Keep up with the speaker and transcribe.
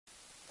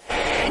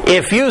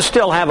If you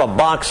still have a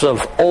box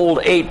of old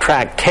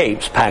 8-track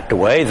tapes packed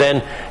away,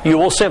 then you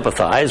will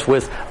sympathize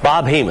with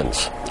Bob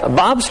Hemans.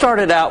 Bob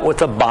started out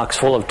with a box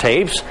full of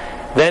tapes,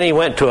 then he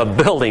went to a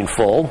building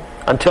full,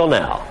 until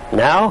now.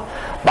 Now,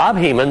 Bob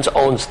Hemans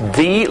owns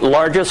the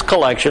largest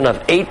collection of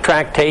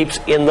 8-track tapes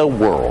in the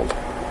world.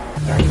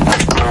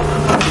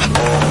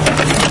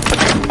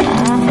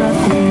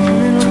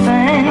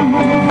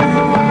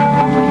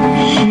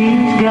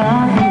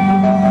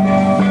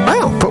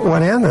 Well, put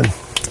one in and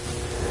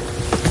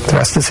the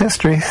rest is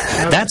history.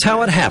 That's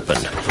how it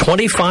happened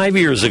 25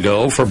 years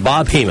ago for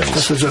Bob Hemans.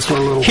 This is just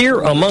one little... Here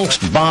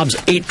amongst Bob's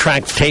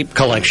 8-track tape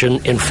collection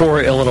in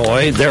Flora,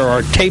 Illinois, there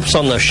are tapes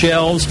on the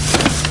shelves,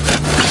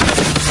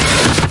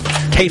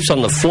 tapes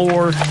on the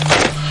floor,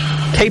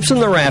 tapes in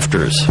the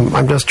rafters.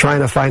 I'm just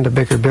trying to find a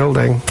bigger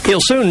building. He'll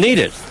soon need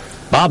it.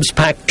 Bob's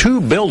packed 2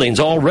 buildings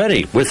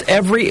already with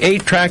every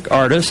 8-track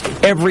artist,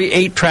 every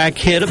 8-track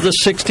hit of the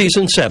 60s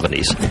and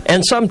 70s,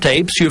 and some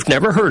tapes you've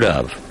never heard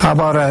of. How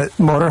about a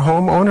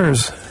motorhome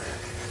owner's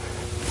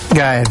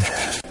guide?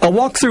 A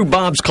walk through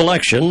Bob's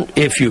collection,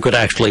 if you could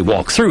actually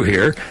walk through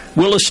here,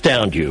 will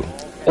astound you.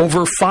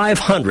 Over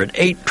 500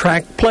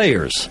 8-track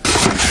players,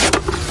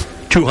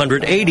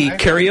 280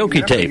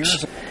 karaoke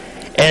tapes.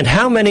 And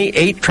how many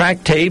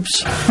 8-track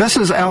tapes? This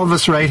is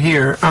Elvis right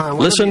here.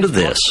 Listen to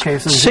this,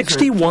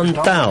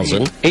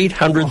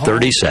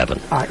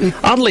 61,837.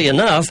 Oddly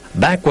enough,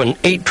 back when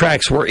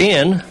 8-tracks were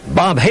in,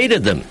 Bob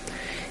hated them.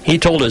 He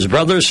told his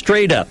brothers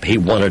straight up he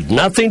wanted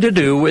nothing to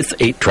do with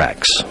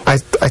 8-tracks. I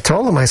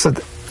told him, I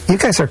said, you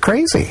guys are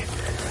crazy.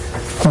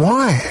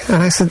 Why?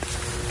 And I said,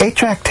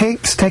 8-track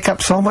tapes take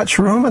up so much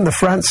room in the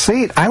front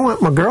seat. I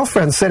want my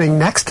girlfriend sitting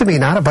next to me,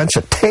 not a bunch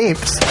of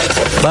tapes.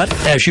 But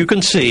as you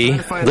can see,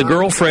 the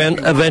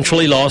girlfriend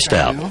eventually lost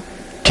out.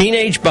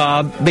 Teenage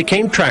Bob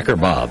became Tracker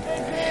Bob.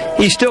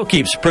 He still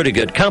keeps pretty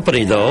good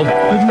company, though.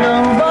 But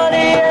nobody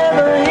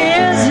ever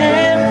hears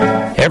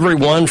him.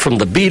 Everyone from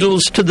the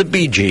Beatles to the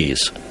Bee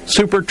Gees,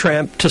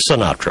 Supertramp to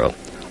Sinatra.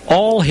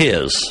 All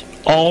his,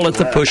 all at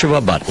the push of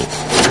a button.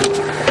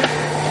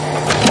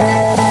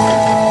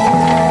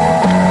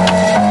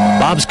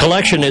 Bob's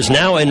collection is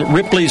now in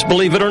Ripley's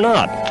Believe It or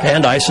Not,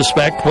 and I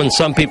suspect when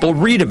some people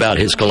read about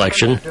his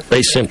collection,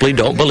 they simply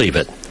don't believe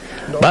it.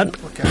 But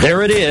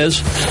there it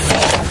is,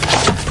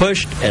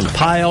 pushed and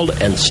piled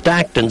and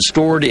stacked and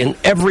stored in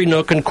every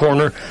nook and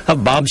corner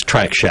of Bob's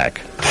Track Shack.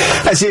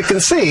 As you can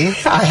see,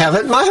 I have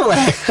it my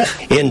way.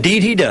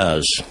 Indeed he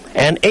does.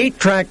 An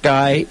 8-track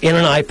guy in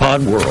an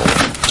iPod world.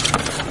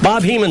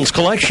 Bob Hemans'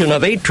 collection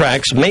of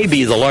 8-tracks may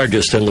be the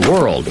largest in the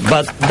world,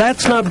 but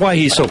that's not why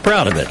he's so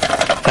proud of it.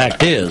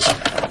 Fact is,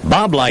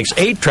 Bob likes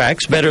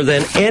 8-tracks better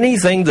than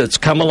anything that's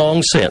come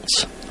along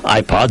since,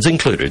 iPods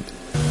included.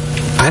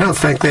 I don't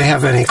think they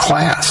have any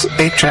class.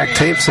 8-track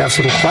tapes have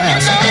some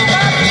class.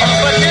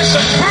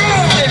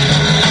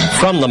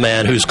 From the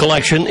man whose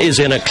collection is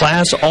in a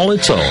class all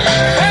its own.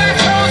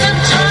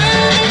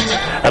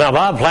 And now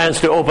Bob plans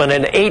to open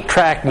an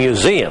 8-track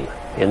museum.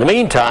 In the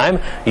meantime,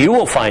 you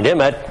will find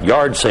him at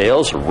yard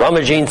sales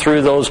rummaging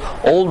through those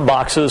old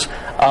boxes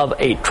of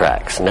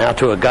 8-tracks. Now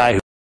to a guy who